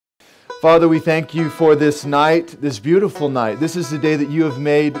Father, we thank you for this night, this beautiful night. This is the day that you have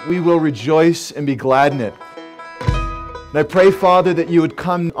made. We will rejoice and be glad in it. And I pray, Father, that you would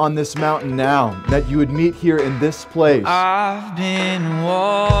come on this mountain now, that you would meet here in this place. I've been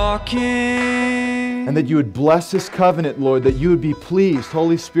walking, and that you would bless this covenant, Lord, that you would be pleased.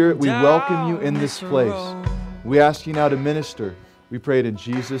 Holy Spirit, we welcome you in this place. We ask you now to minister. We pray it in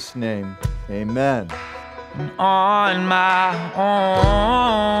Jesus' name. Amen. On my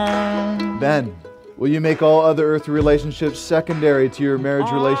own. Ben, will you make all other earthly relationships secondary to your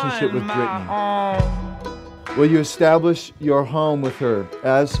marriage relationship with Brittanie? Will you establish your home with her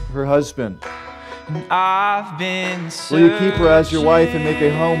as her husband? I've been will you keep her as your wife and make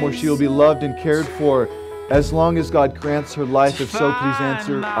a home where she will be loved and cared for as long as God grants her life? If so, please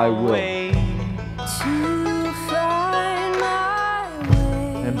answer, I will.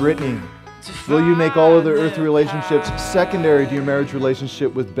 And Brittanie, will you make all other earthly relationships secondary to your marriage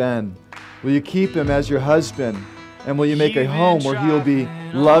relationship with Ben? Will you keep him as your husband? And will you make a home where he'll be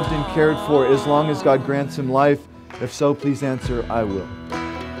loved and cared for as long as God grants him life? If so, please answer, I will.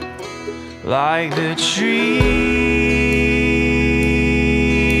 Like the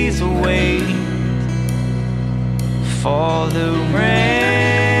trees wait for the rain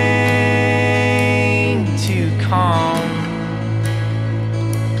to come,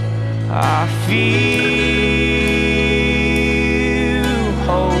 I feel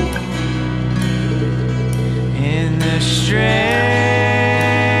hope in the strength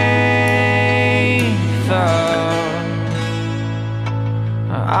of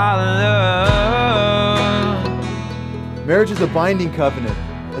our love. Marriage is a binding covenant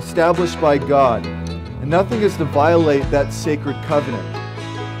established by God, and nothing is to violate that sacred covenant.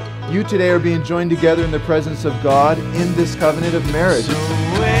 You today are being joined together in the presence of God in this covenant of marriage. So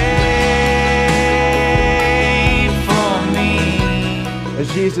wait for me.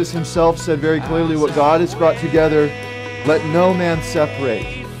 As Jesus himself said very clearly, what God has brought together, let no man separate.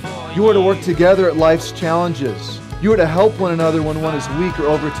 You are to work together at life's challenges. You are to help one another when one is weak or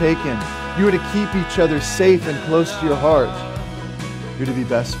overtaken. You are to keep each other safe and close to your heart. You're to be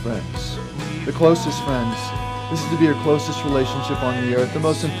best friends, the closest friends. This is to be your closest relationship on the earth. The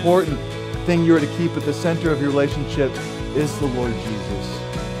most important thing you are to keep at the center of your relationship is the Lord Jesus.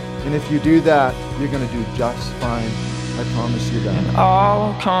 And if you do that, you're going to do just fine. I promise you that. And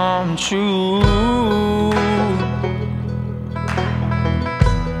all come true.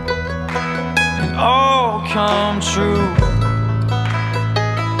 And all come true.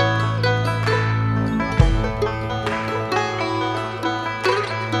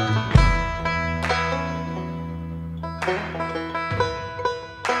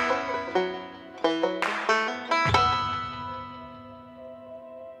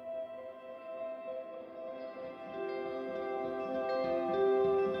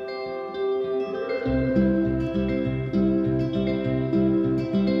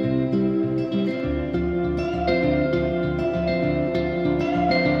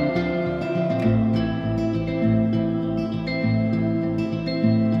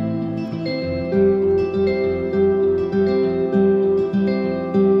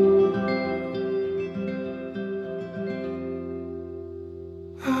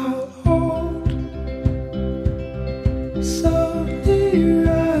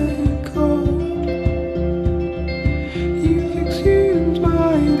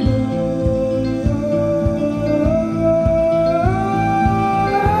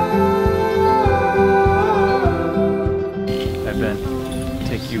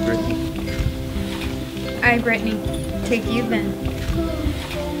 Take you, Brittanie. I, Brittanie, take you, Ben,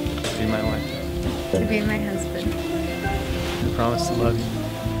 To be my wife. to be my husband. I promise to love you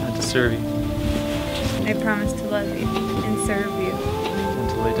and to serve you I promise to love you and serve you and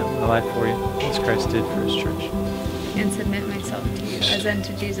to lay down my life for you, as Christ did for his church. and submit myself to you as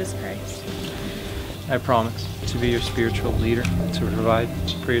unto Jesus Christ. I promise to be your spiritual leader and to provide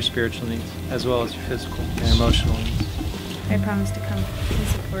for your spiritual needs, as well as your physical and emotional needs. I promise to come and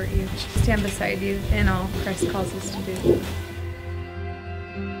support you, stand beside you in all Christ calls us to do.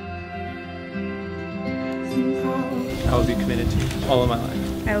 I will be committed to you all of my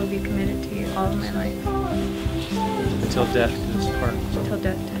life, I will be committed to you all of my life, until death do us part. till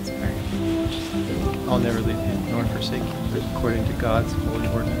death do us part. I'll never leave you nor forsake you, but according to God's holy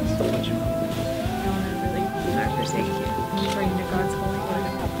ordinance, I pledge you my love. I will never leave you nor forsake you. According to God's holy order, I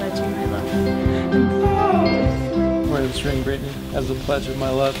pledge you my love. Wear this ring, Brittanie, as a pledge of my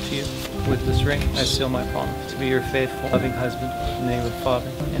love to you. With this ring, I seal my promise to be your faithful, loving husband, in the name of the Father,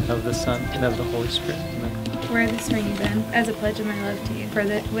 and of the Son, and of the Holy Spirit. Amen. Wear this ring, Ben, as a pledge of my love to you.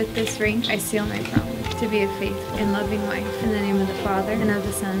 With this ring, I seal my promise to be a faithful and loving wife. In the name of the Father, and of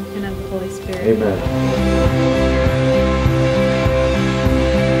the Son, and of the Holy Spirit. Amen.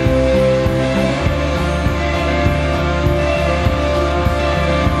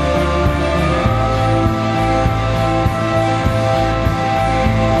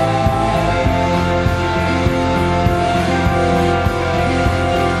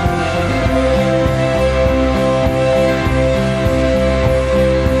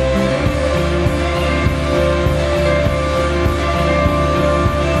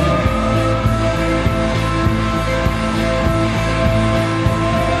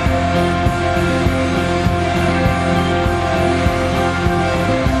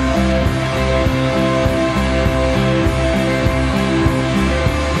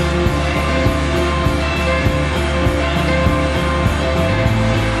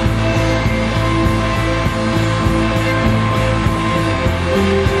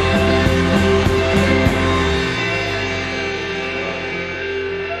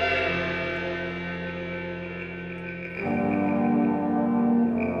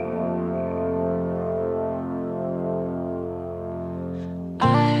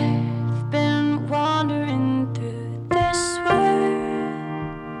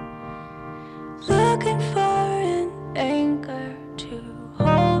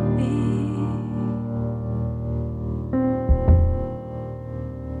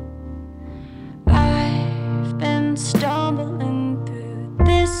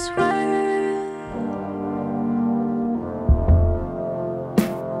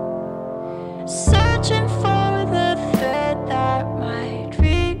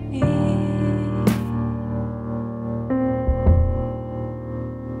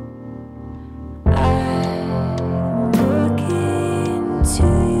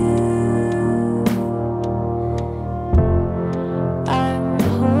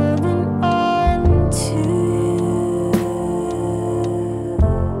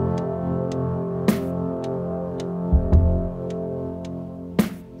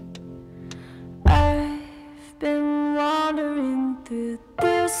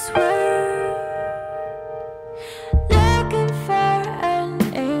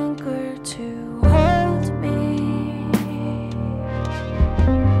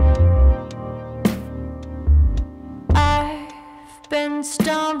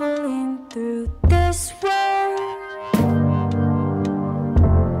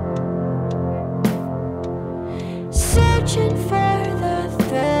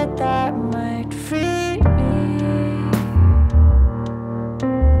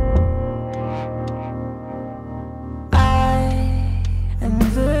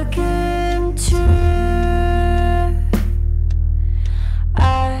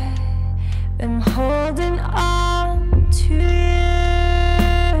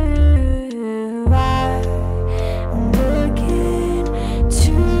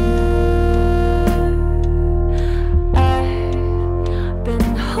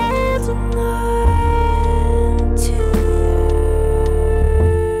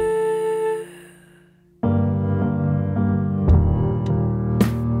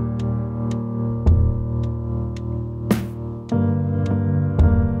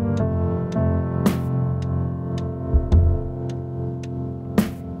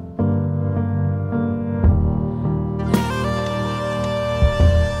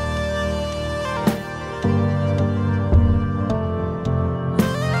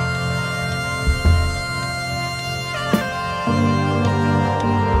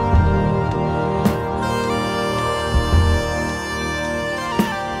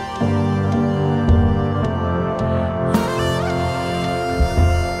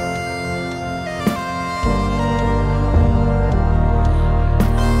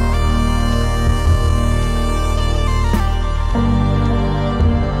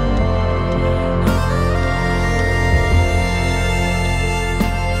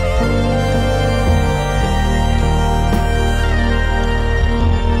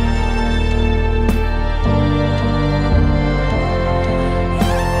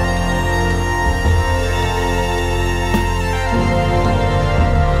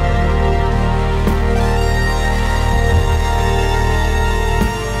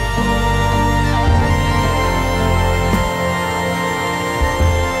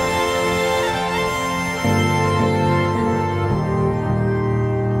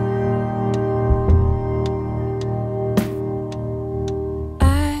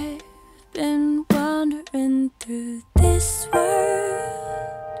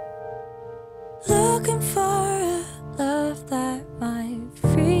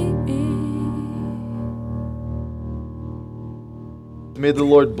 May the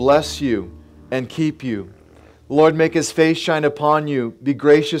Lord bless you and keep you. The Lord make His face shine upon you, be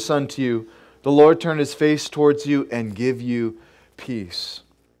gracious unto you. The Lord turn His face towards you and give you peace.